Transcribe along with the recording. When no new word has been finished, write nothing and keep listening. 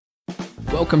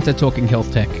Welcome to Talking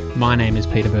Health Tech. My name is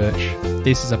Peter Birch.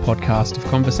 This is a podcast of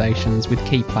conversations with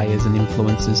key players and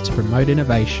influencers to promote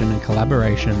innovation and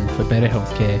collaboration for better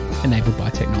healthcare enabled by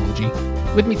technology.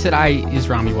 With me today is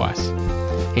Rami Weiss.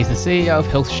 He's the CEO of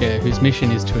HealthShare, whose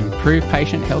mission is to improve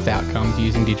patient health outcomes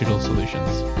using digital solutions.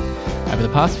 Over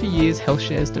the past few years,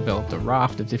 HealthShare has developed a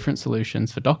raft of different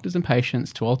solutions for doctors and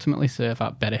patients to ultimately serve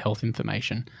up better health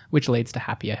information, which leads to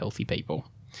happier, healthy people.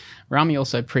 Rami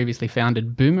also previously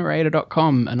founded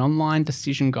Boomerator.com, an online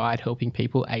decision guide helping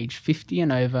people age 50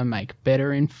 and over make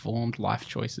better informed life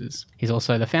choices. He's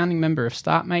also the founding member of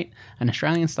StartMate, an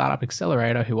Australian startup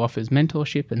accelerator who offers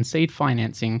mentorship and seed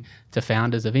financing to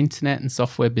founders of internet and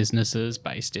software businesses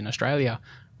based in Australia.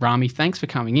 Rami, thanks for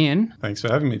coming in. Thanks for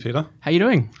having me, Peter. How are you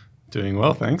doing? Doing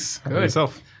well, thanks. How about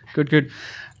yourself? Good.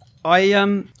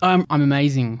 I'm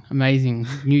amazing.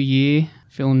 New year.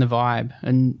 Feeling the vibe.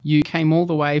 And you came all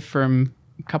the way from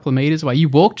a couple of meters away. You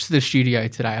walked to the studio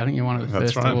today. I think you're one of the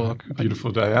first to walk.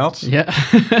 Beautiful day out. Yeah.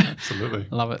 Absolutely.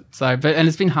 Love it. And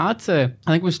it's been hard to,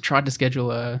 I think we've tried to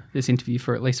schedule this interview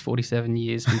for at least 47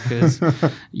 years because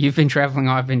you've been traveling,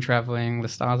 I've been traveling, the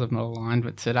stars have not aligned,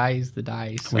 but today's the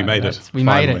day. So we made it. We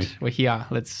made it. We're here.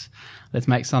 Let's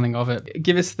make something of it.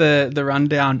 Give us the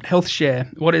rundown.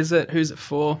 HealthShare, what is it? Who's it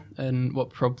for? And what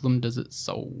problem does it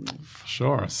solve?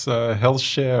 Sure. So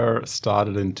HealthShare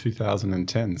started in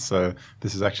 2010. So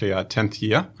this is actually our 10th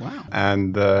year. Wow.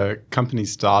 And the company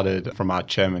started from our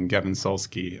chairman, Gavin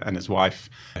Solsky, and his wife,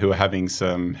 who were having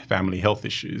some family health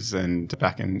issues and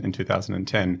back in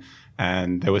 2010.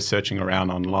 And they were searching around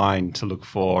online to look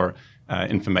for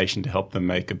information to help them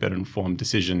make a better informed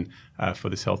decision for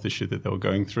this health issue that they were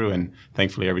going through. And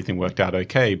thankfully, everything worked out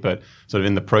okay. But sort of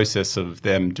in the process of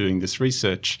them doing this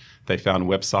research, they found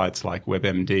websites like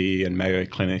WebMD and Mayo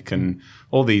Clinic and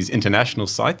all these international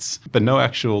sites, but no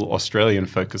actual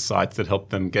Australian-focused sites that helped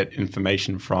them get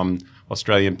information from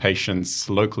Australian patients,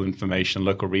 local information,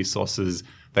 local resources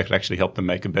that could actually help them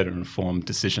make a better informed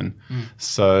decision.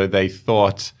 So they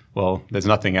thought, well, there's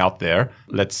nothing out there.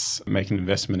 Let's make an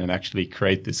investment and actually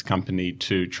create this company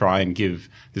to try and give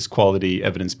this quality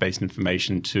evidence-based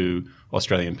information to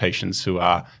Australian patients who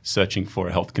are searching for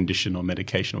a health condition or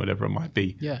medication, or whatever it might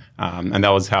be. Yeah. And that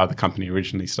was how the company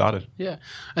originally started. Yeah.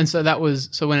 And so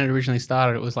when it originally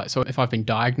started, it was like, so if I've been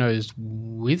diagnosed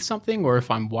with something or if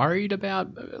I'm worried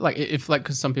about,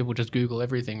 because some people just Google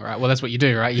everything, right? Well, that's what you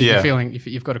do, right? You're feeling, if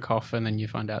you've got a cough and then you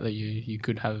find out that you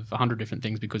could have 100 different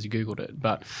things because you Googled it.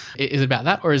 But is it about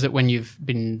that, or is it when you've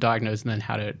been diagnosed and then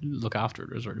how to look after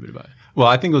it, or is it a bit about it? Well,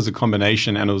 I think it was a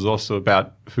combination, and it was also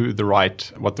about what the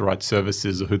right service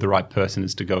is or who the right person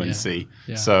is to go and see.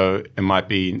 Yeah. So it might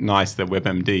be nice that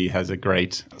WebMD has a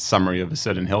great summary of a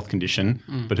certain health condition,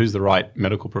 but who's the right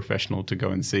medical professional to go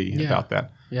and see about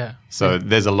that? Yeah. So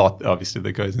there's a lot, obviously,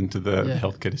 that goes into the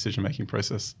healthcare decision-making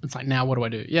process. It's like, now what do I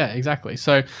do? Yeah, exactly.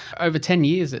 So over 10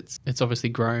 years, it's obviously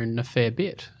grown a fair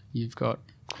bit. You've got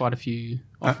quite a few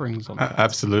offerings on that.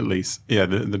 Absolutely. Yeah,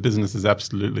 the business has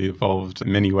absolutely evolved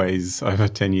in many ways over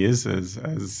 10 years as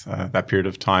that period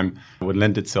of time would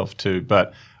lend itself to.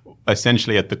 But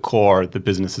essentially at the core, the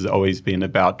business has always been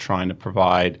about trying to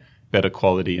provide better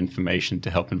quality information to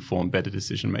help inform better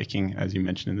decision-making, as you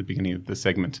mentioned in the beginning of the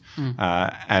segment.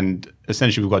 And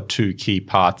essentially, we've got two key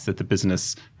parts that the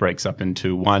business breaks up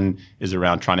into. One is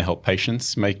around trying to help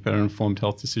patients make better informed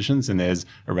health decisions, and there's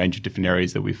a range of different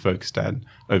areas that we've focused on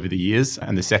over the years.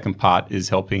 And the second part is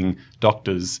helping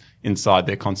doctors inside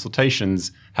their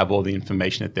consultations have all the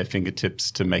information at their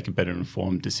fingertips to make a better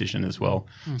informed decision as well.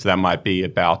 So that might be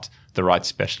about the right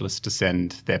specialist to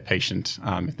send their patient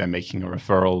if they're making a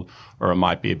referral, or it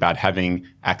might be about having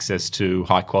access to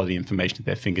high quality information at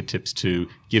their fingertips to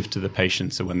give to the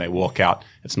patient. So when they walk out,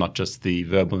 it's not just the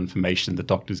verbal information the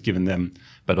doctor's given them,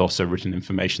 but also written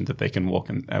information that they can walk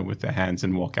with their hands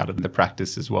and walk out of the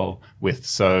practice as well with.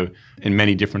 So in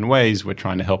many different ways, we're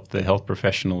trying to help the health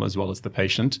professional as well as the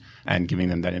patient and giving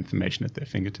them that information at their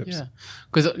fingertips. Yeah,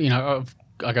 because,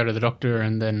 I go to the doctor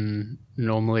and then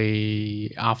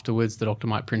normally afterwards the doctor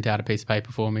might print out a piece of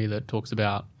paper for me that talks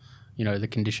about, the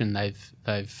condition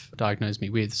they've diagnosed me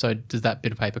with. So does that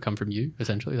bit of paper come from you?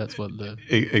 Essentially, that's what the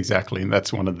exactly. And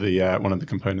that's one of the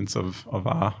components of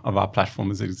our platform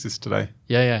as it exists today.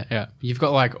 Yeah. You've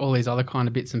got like all these other kind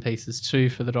of bits and pieces too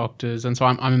for the doctors, and so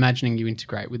I'm imagining you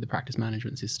integrate with the practice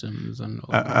management systems and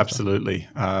all that absolutely.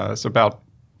 So about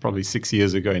probably 6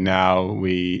 years ago now,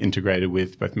 we integrated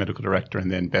with both Medical Director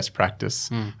and then Best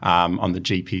Practice on the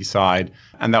GP side.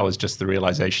 And that was just the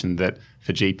realization that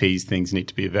for GPs, things need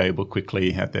to be available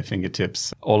quickly at their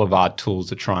fingertips. All of our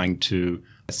tools are trying to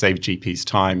save GPs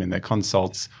time in their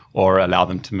consults or allow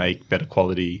them to make better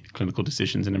quality clinical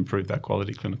decisions and improve that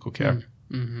quality clinical care.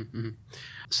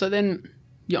 So then,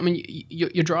 I mean,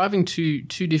 you're driving two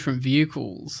different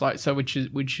vehicles,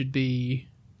 which should be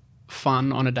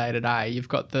fun on a day-to-day. You've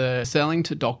got the selling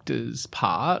to doctors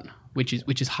part, which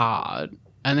is hard,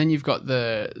 and then you've got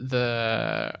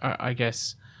the I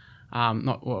guess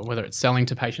not whether it's selling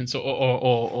to patients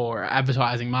or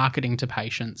advertising, marketing to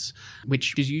patients,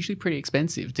 which is usually pretty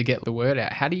expensive to get the word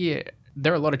out.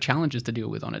 There are a lot of challenges to deal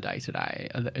with on a day-to-day.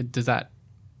 Does that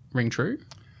ring true?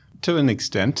 To an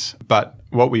extent, but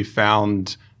what we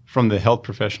found from the health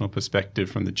professional perspective,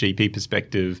 from the GP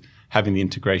perspective, having the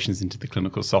integrations into the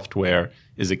clinical software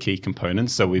is a key component.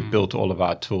 So we've built all of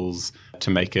our tools to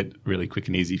make it really quick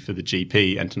and easy for the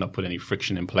GP and to not put any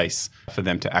friction in place for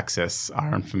them to access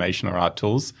our information or our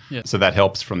tools. Yeah. So that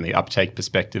helps from the uptake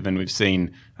perspective. And we've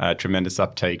seen tremendous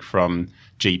uptake from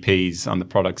GPs on the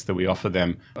products that we offer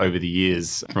them over the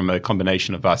years, from a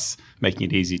combination of us making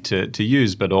it easy to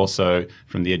use, but also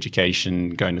from the education,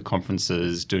 going to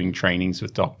conferences, doing trainings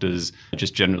with doctors,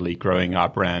 just generally growing our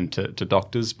brand to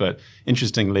doctors. But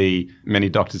interestingly, many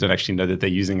doctors don't actually know that they're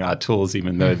using our tools,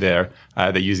 even though they're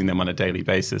using them on a daily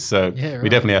basis. So we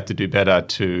definitely have to do better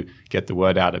to get the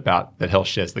word out about that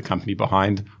HealthShare is the company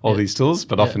behind all these tools.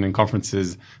 But often in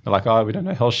conferences, they're like, "Oh, we don't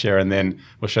know HealthShare," and then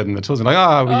we'll show them the tools and like,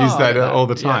 "Oh, we use that all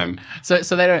the time." Yeah.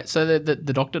 So they don't. So the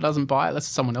doctor doesn't buy it unless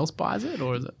someone else buys it,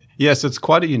 or is it? Yes, it's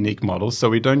quite a unique model. So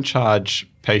we don't charge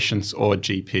patients or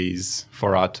GPs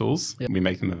for our tools. Yep. We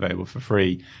make them available for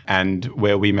free. And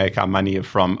where we make our money are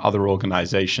from other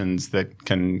organizations that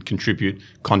can contribute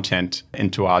content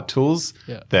into our tools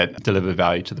that deliver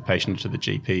value to the patient or to the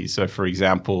GP. So for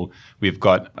example, we've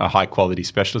got a high quality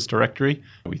specialist directory.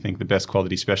 We think the best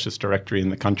quality specialist directory in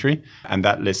the country. And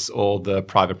that lists all the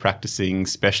private practicing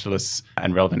specialists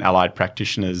and relevant allied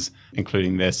practitioners,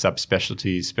 including their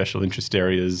subspecialties, special interest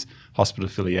areas, hospital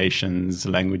affiliations,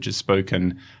 languages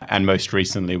spoken. And most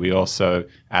recently, we also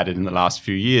added in the last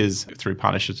few years through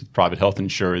partnerships with private health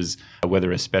insurers,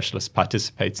 whether a specialist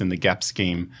participates in the GAP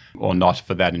scheme or not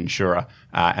for that insurer,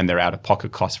 and their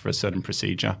out-of-pocket costs for a certain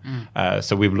procedure.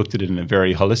 So we've looked at it in a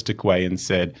very holistic way and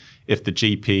said, if the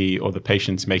GP or the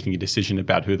patient's making a decision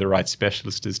about who the right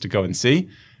specialist is to go and see,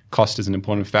 cost is an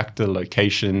important factor,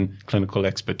 location, clinical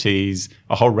expertise,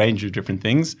 a whole range of different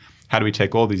things. How do we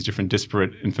take all these different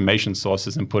disparate information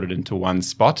sources and put it into one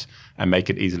spot and make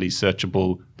it easily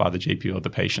searchable by the GP or the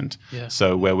patient? Yeah.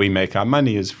 So where we make our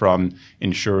money is from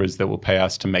insurers that will pay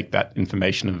us to make that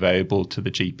information available to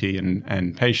the GP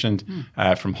and patient,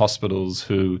 from hospitals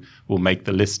who will make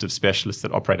the list of specialists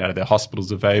that operate out of their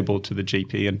hospitals available to the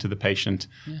GP and to the patient.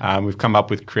 Yeah. We've come up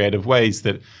with creative ways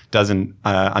that doesn't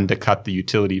undercut the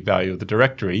utility value of the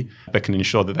directory, but can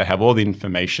ensure that they have all the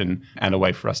information and a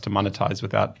way for us to monetize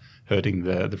without hurting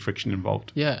the friction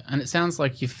involved. Yeah, and it sounds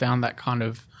like you've found that kind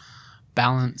of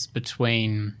balance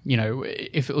between,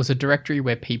 if it was a directory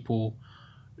where people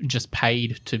just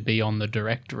paid to be on the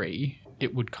directory,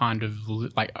 it would kind of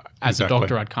like, as a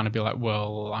doctor, I'd kind of be like,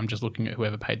 well, I'm just looking at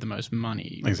whoever paid the most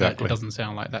money. Exactly. But it doesn't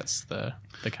sound like that's the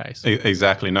case.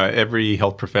 Exactly. No, every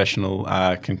health professional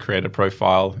can create a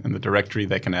profile in the directory.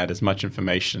 They can add as much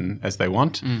information as they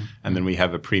want. And then we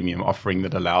have a premium offering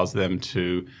that allows them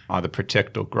to either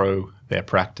protect or grow their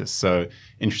practice. So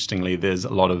interestingly, there's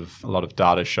a lot of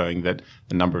data showing that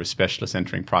the number of specialists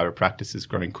entering private practice is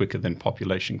growing quicker than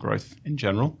population growth in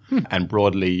general. And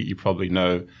broadly, you probably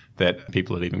know that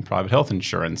people are leaving private health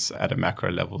insurance at a macro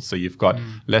level. So you've got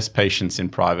less patients in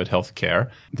private health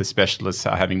care. The specialists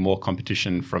are having more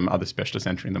competition from other specialists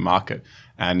entering the market.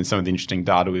 And some of the interesting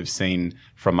data we've seen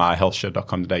from our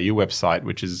healthshare.com.au website,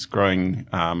 which is growing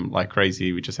like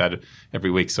crazy. We just had every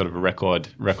week sort of a record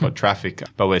traffic,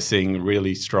 but we're seeing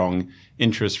really strong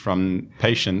interest from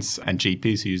patients and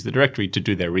GPs who use the directory to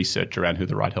do their research around who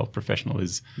the right health professional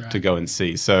is to go and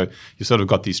see. So you sort of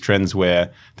got these trends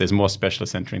where there's more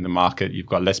specialists entering the market. You've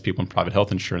got less people in private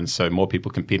health insurance, so more people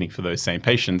competing for those same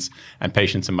patients, and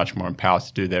patients are much more empowered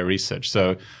to do their research.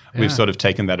 So we've sort of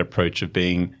taken that approach of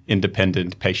being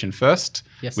independent, patient first.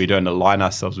 Yes. We don't align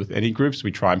ourselves with any groups.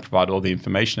 We try and provide all the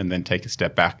information and then take a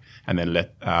step back and then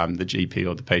let the GP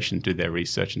or the patient do their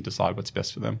research and decide what's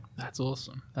best for them. That's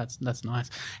awesome. That's nice.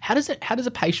 How does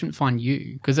a patient find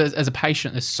you? Because as a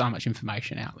patient, there's so much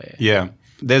information out there. Yeah.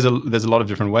 There's a lot of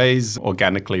different ways.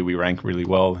 Organically, we rank really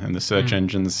well in the search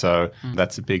engines, so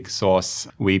that's a big source.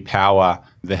 We power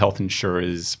the health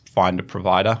insurers' find a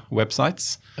provider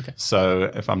websites. Okay.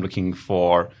 So if I'm looking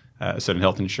for a certain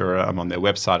health insurer, I'm on their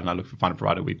website and I look for find a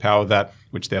provider, we power that,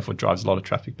 which therefore drives a lot of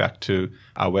traffic back to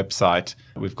our website.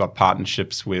 We've got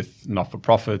partnerships with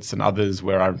not-for-profits and others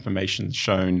where our information is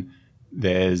shown.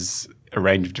 There's a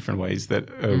range of different ways that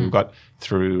we've got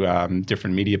through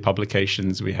different media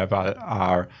publications. We have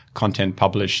our content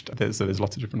published. So there's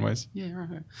lots of different ways. Yeah,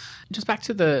 right. Just back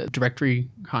to the directory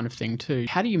kind of thing too.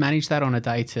 How do you manage that on a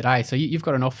day-to-day? So you've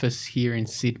got an office here in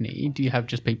Sydney. Do you have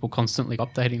just people constantly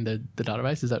updating the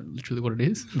database? Is that literally what it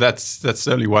is? That's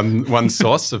certainly one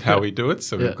source of how we do it.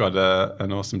 So we've got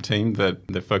an awesome team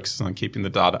that focuses on keeping the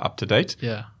data up to date.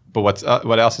 Yeah. But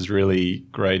what else is really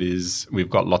great is we've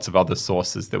got lots of other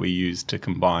sources that we use to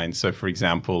combine. So, for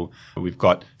example, we've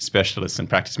got specialists and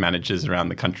practice managers around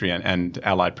the country and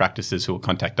allied practices who will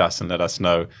contact us and let us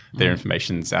know their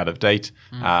information's out of date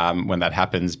when that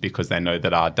happens, because they know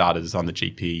that our data is on the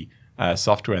GP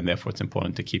software, and therefore it's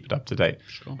important to keep it up to date.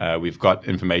 Sure. We've got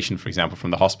information, for example,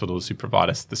 from the hospitals who provide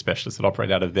us the specialists that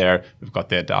operate out of there. We've got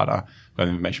their data. We've got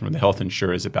information from the health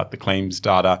insurers about the claims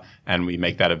data, and we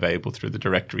make that available through the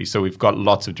directory. So we've got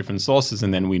lots of different sources,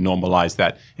 and then we normalize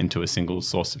that into a single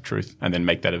source of truth and then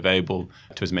make that available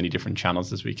to as many different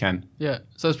channels as we can. Yeah.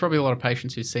 So there's probably a lot of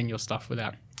patients who've seen your stuff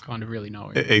without kind of really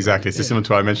knowing. Exactly. So similar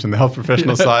to what I mentioned, the health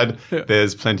professional side,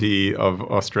 there's plenty of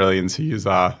Australians who use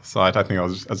our site. I think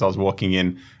as I was walking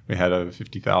in, we had over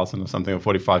 50,000 or something, or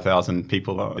 45,000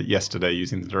 people yesterday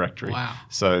using the directory. Wow.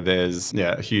 So there's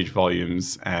huge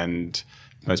volumes, and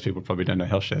most people probably don't know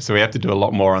HealthShare. So we have to do a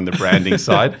lot more on the branding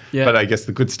side. But I guess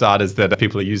the good start is that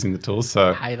people are using the tools.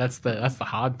 So hey, that's the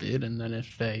hard bit. And then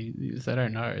if they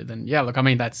don't know, then look, I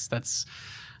mean that's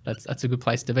a good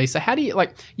place to be. So how do you,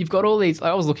 you've got all these,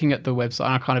 I was looking at the website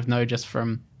and I kind of know just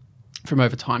from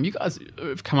over time, you guys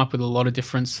have come up with a lot of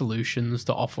different solutions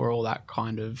to offer all that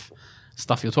kind of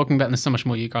stuff you're talking about. And there's so much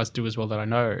more you guys do as well that I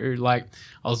know. Like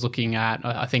I was looking at,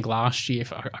 I think last year,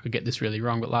 if I could get this really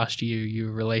wrong, but last year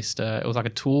you released it was like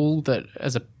a tool that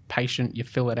as a patient, you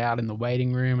fill it out in the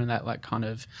waiting room and that kind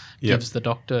of gives the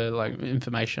doctor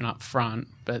information up front.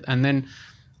 And then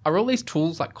are all these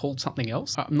tools called something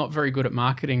else? I'm not very good at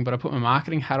marketing, but I put my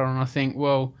marketing hat on and I think,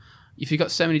 well, if you've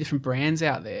got so many different brands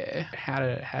out there, how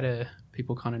do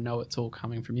people kind of know it's all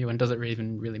coming from you, and does it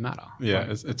even really matter? Yeah,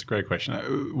 it's a great question.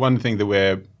 One thing that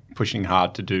we're pushing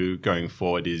hard to do going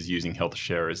forward is using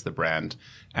HealthShare as the brand,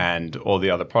 and all the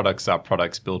other products are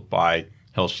products built by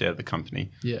HealthShare, the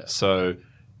company. Yeah. So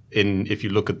if you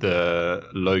look at the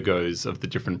logos of the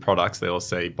different products, they all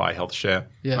say by HealthShare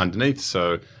underneath.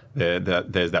 So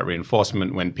there's that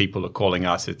reinforcement. When people are calling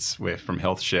us, we're from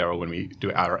HealthShare, or when we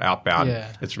do our outbound,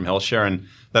 it's from HealthShare. And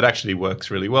that actually works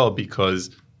really well, because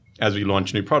as we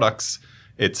launch new products,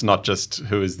 it's not just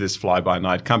who is this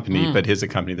fly-by-night company, but here's a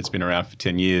company that's been around for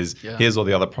 10 years. Yeah. Here's all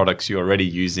the other products you're already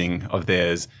using of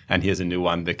theirs, and here's a new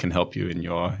one that can help you in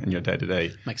your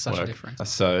day-to-day Makes such a difference.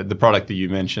 So the product that you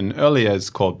mentioned earlier is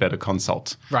called Better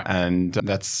Consult. Right. And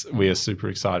we are super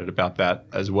excited about that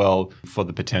as well, for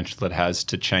the potential it has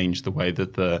to change the way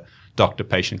that the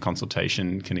doctor-patient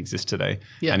consultation can exist today.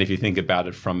 Yeah. And if you think about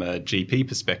it from a GP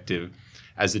perspective,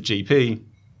 as a GP,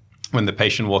 when the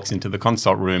patient walks into the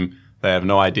consult room, they have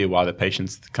no idea why the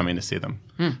patient's coming to see them.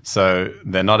 So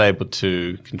they're not able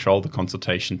to control the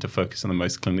consultation to focus on the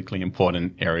most clinically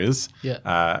important areas.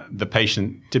 Yeah. The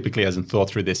patient typically hasn't thought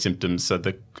through their symptoms, so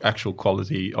the actual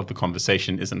quality of the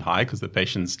conversation isn't high, because the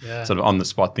patient's sort of on the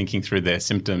spot thinking through their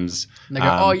symptoms. And they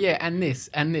go, and this,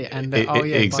 and that, and that.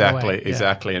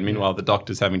 Exactly. And meanwhile, the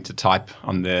doctor's having to type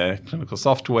on their clinical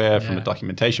software from a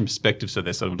documentation perspective, so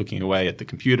they're sort of looking away at the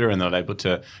computer and not able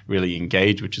to really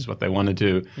engage, which is what they want to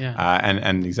do.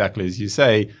 And exactly as you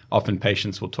say, often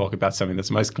patients will talk about something that's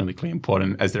most clinically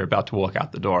important as they're about to walk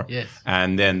out the door. Yes.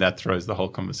 And then that throws the whole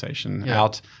conversation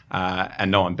out,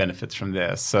 and no one benefits from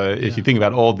there. So if you think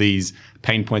about all these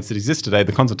pain points that exist today,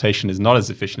 the consultation is not as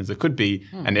efficient as it could be,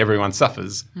 and everyone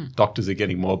suffers. Doctors are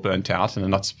getting more burnt out and are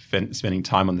not spending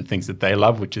time on the things that they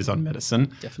love, which is on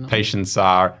medicine. Definitely. Patients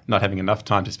are not having enough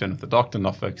time to spend with the doctor,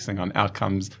 not focusing on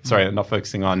outcomes, not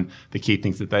focusing on the key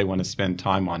things that they want to spend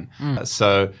time on.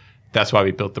 So that's why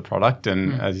we built the product.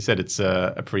 And as you said, it's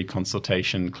a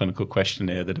pre-consultation clinical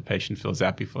questionnaire that a patient fills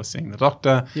out before seeing the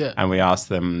doctor. Yeah. And we ask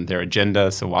them their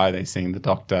agenda. So why are they seeing the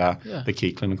doctor? Yeah. The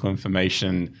key clinical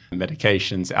information,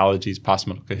 medications, allergies, past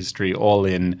medical history, all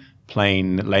in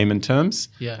plain layman terms,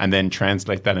 Yeah. and then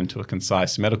translate that into a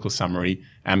concise medical summary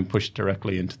and push it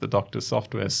directly into the doctor's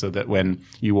software, so that when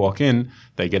you walk in,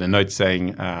 they get a note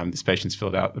saying, this patient's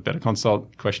filled out the Better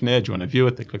Consult questionnaire. Do you want to view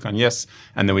it? They click on yes.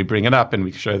 And then we bring it up and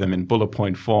we show them in bullet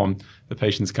point form, the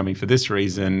patient's coming for this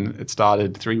reason. It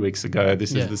started 3 weeks ago.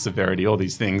 This is the severity, all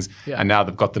these things. Yeah. And now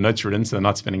they've got the notes written, so they're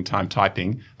not spending time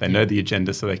typing. They know the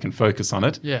agenda, so they can focus on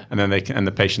it. Yeah. And then and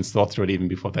the patient's thought through it even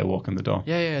before they walk in the door.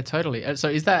 Yeah, totally.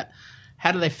 So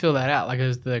how do they fill that out? Like,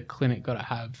 has the clinic got to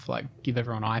have, like, give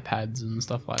everyone iPads and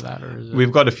stuff like that? Or is it...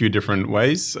 We've got a few different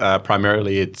ways.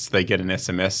 Primarily, they get an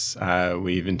SMS.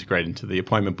 We've integrated into the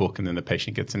appointment book, and then the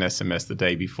patient gets an SMS the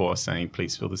day before saying,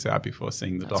 please fill this out before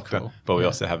seeing the doctor. Cool. But we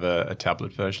also have a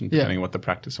tablet version, depending on what the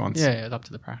practice wants. Yeah, it's up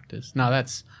to the practice. No,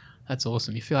 that's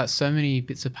awesome. You fill out so many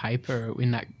bits of paper in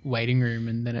that waiting room,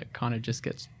 and then it kind of just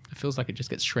gets... It feels like it just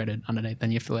gets shredded underneath,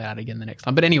 then you fill it out again the next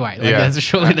time. But anyway,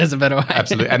 surely there's a better way.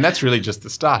 Absolutely. And that's really just the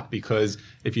start, because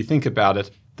if you think about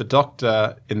it, the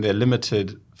doctor, in their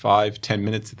limited 5-10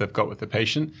 minutes that they've got with the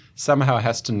patient, somehow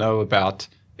has to know about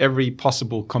every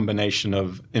possible combination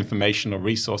of information or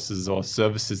resources or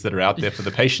services that are out there for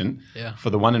the patient, for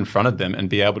the one in front of them, and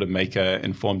be able to make an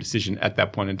informed decision at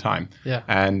that point in time. Yeah.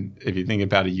 And if you think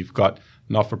about it, you've got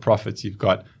not-for-profits, you've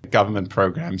got government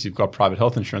programs, you've got private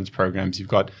health insurance programs, you've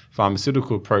got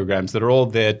pharmaceutical programs that are all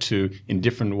there to, in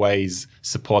different ways,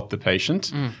 support the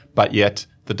patient. But yet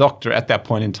the doctor at that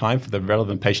point in time, for the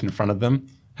relevant patient in front of them,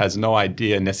 has no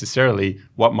idea necessarily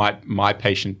what might my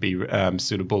patient be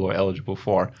suitable or eligible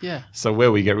for. Yeah. So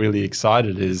where we get really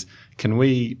excited is, can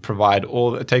we take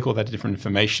all that different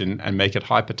information and make it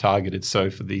hyper-targeted, so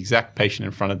for the exact patient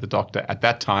in front of the doctor at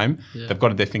that time, they've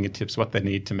got at their fingertips what they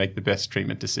need to make the best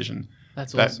treatment decision.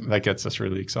 That's awesome. That gets us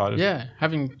really excited. Yeah,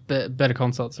 having better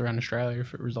consults around Australia,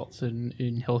 if it results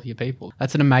in healthier people.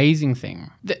 That's an amazing thing.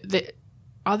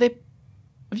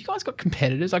 Have you guys got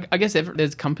competitors? I guess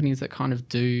there's companies that kind of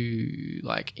do,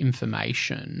 like,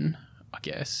 information, I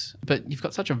guess, but you've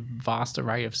got such a vast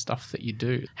array of stuff that you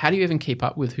do. How do you even keep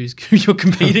up with who you're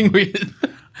competing with?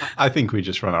 I think we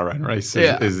just run our own race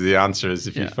is the answer. Is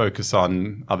if you focus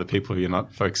on other people, you're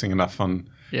not focusing enough on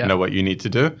what you need to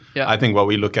do. Yeah. I think what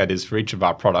we look at is, for each of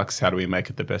our products, how do we make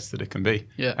it the best that it can be?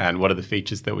 Yeah. And what are the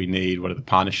features that we need? What are the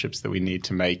partnerships that we need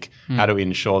to make? How do we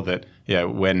ensure that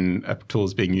when a tool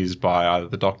is being used by either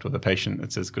the doctor or the patient,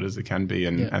 it's as good as it can be,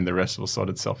 and the rest will sort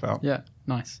itself out. Yeah,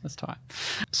 nice. That's tight.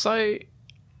 So,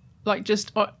 like,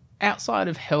 just outside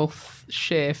of health,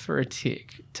 share for a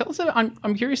tick. Tell us about,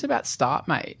 I'm curious about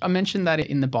StartMate. I mentioned that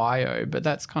in the bio, but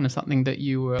that's kind of something that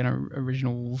you were an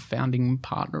original founding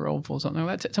partner of or something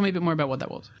like that. Tell me a bit more about what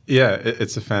that was. Yeah,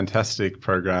 it's a fantastic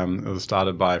program. It was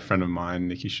started by a friend of mine,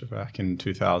 Nikki Shavak, in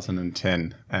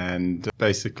 2010. And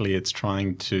basically it's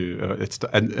trying to,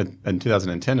 in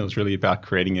 2010, it was really about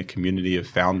creating a community of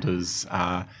founders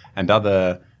and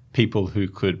other people who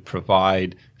could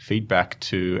provide feedback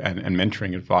to and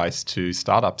mentoring advice to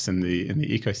startups in the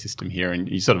ecosystem here. And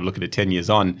you sort of look at it 10 years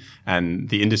on, and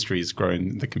the industry has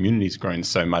grown, the community has grown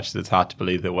so much that it's hard to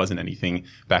believe there wasn't anything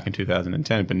back in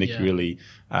 2010. But Nick really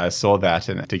saw that,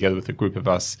 and together with a group of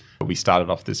us, we started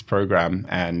off this program.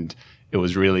 And it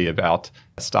was really about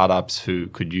startups who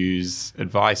could use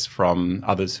advice from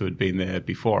others who had been there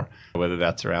before, whether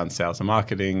that's around sales and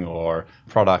marketing or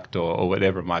product or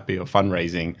whatever it might be, or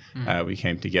fundraising. We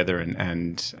came together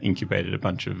and incubated a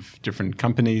bunch of different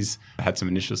companies, had some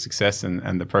initial success,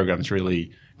 and the program's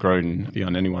really grown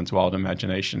beyond anyone's wild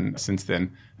imagination since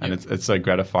then. And it's so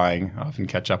gratifying. I often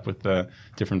catch up with the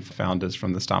different founders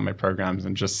from the StartMate programs,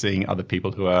 and just seeing other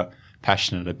people who are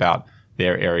passionate about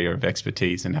their area of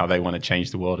expertise and how they want to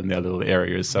change the world in their little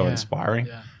area is so inspiring.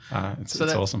 Yeah. It's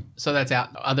awesome. So that's out.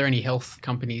 Are there any health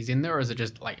companies in there, or is it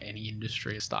just like any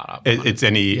industry startup? It's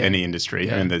any industry.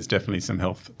 Yeah. I mean, there's definitely some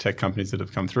health tech companies that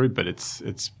have come through, but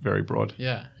it's very broad.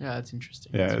 Yeah, that's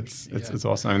interesting. Yeah, it's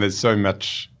awesome. I mean, there's so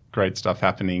much great stuff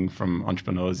happening from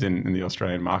entrepreneurs in the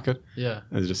Australian market. Yeah,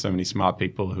 there's just so many smart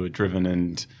people who are driven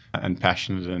and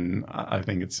passionate, and I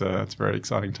think it's a very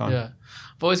exciting time. Yeah,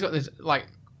 I've always got this, like,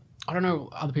 I don't know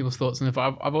other people's thoughts on it,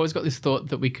 but I've always got this thought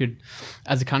that we could,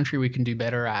 as a country, we can do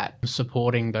better at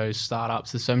supporting those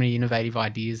startups. There's so many innovative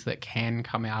ideas that can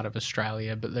come out of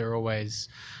Australia, but they're always,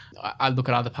 I look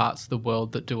at other parts of the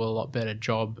world that do a lot better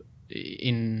job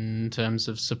in terms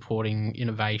of supporting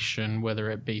innovation,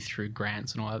 whether it be through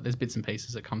grants and all that. There's bits and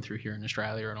pieces that come through here in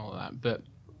Australia and all of that. But,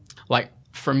 like,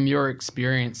 from your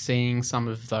experience seeing some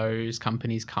of those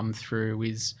companies come through,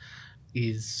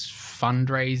 is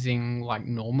fundraising like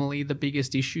normally the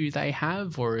biggest issue they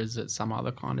have, or is it some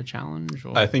other kind of challenge?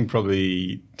 Or? I think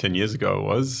probably 10 years ago it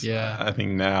was. Yeah. I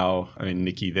think now,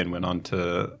 Nikki then went on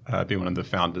to be one of the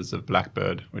founders of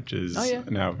Blackbird, which is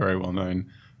now a very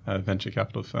well-known venture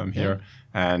capital firm here.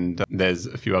 And there's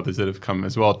a few others that have come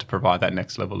as well to provide that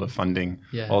next level of funding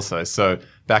also. So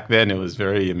back then it was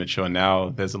very immature.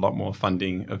 Now there's a lot more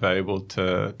funding available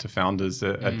to founders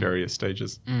at various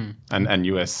stages. And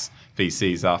US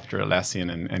VCs after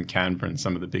Atlassian and Canva and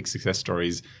some of the big success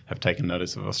stories have taken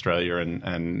notice of Australia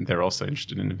and they're also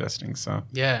interested in investing. So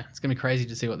yeah, it's going to be crazy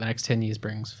to see what the next 10 years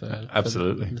brings for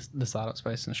the startup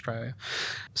space in Australia.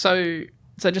 So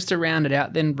just to round it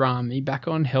out then, Rami, back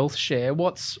on HealthShare,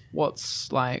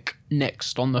 what's like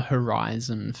next on the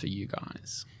horizon for you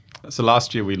guys? So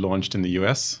last year we launched in the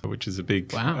US, which is a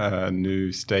big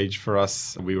new stage for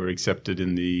us. We were accepted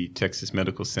in the Texas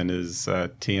Medical Center's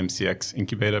TMCX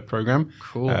incubator program,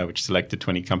 which selected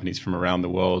 20 companies from around the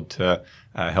world to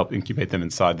help incubate them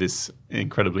inside this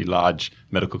incredibly large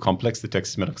medical complex. The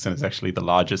Texas Medical Center is actually the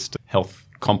largest health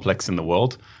complex in the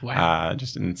world. Wow.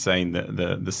 Just insane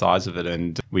the size of it.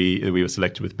 And we were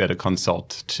selected with Better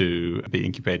Consult to be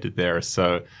incubated there.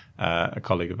 So a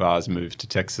colleague of ours moved to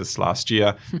Texas last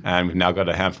year, and we've now got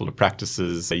a handful of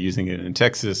practices using it in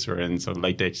Texas. We're in sort of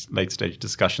late stage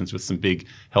discussions with some big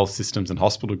health systems and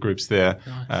hospital groups there.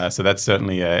 Nice. So that's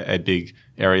certainly a big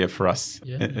area for us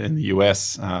in the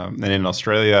US. And in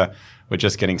Australia, we're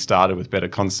just getting started with Better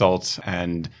Consult,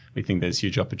 and we think there's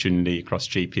huge opportunity across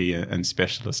GP and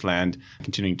specialist land,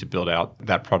 continuing to build out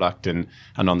that product. And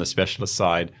on the specialist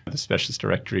side, the specialist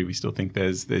directory, we still think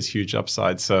there's huge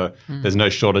upside. So there's no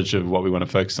shortage of what we want to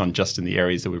focus on just in the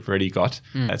areas that we've already got.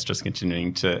 It's just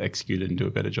continuing to execute it and do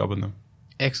a better job on them.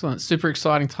 Excellent. Super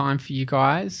exciting time for you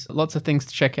guys. Lots of things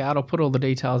to check out. I'll put all the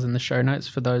details in the show notes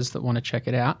for those that want to check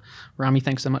it out. Rami,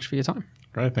 thanks so much for your time.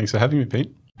 Great. Thanks for having me,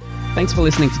 Pete. Thanks for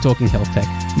listening to Talking Health Tech.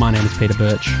 My name is Peter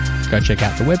Birch. Go check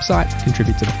out the website,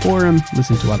 contribute to the forum,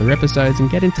 listen to other episodes, and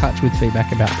get in touch with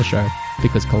feedback about the show,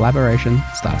 because collaboration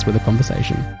starts with a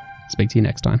conversation. Speak to you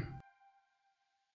next time.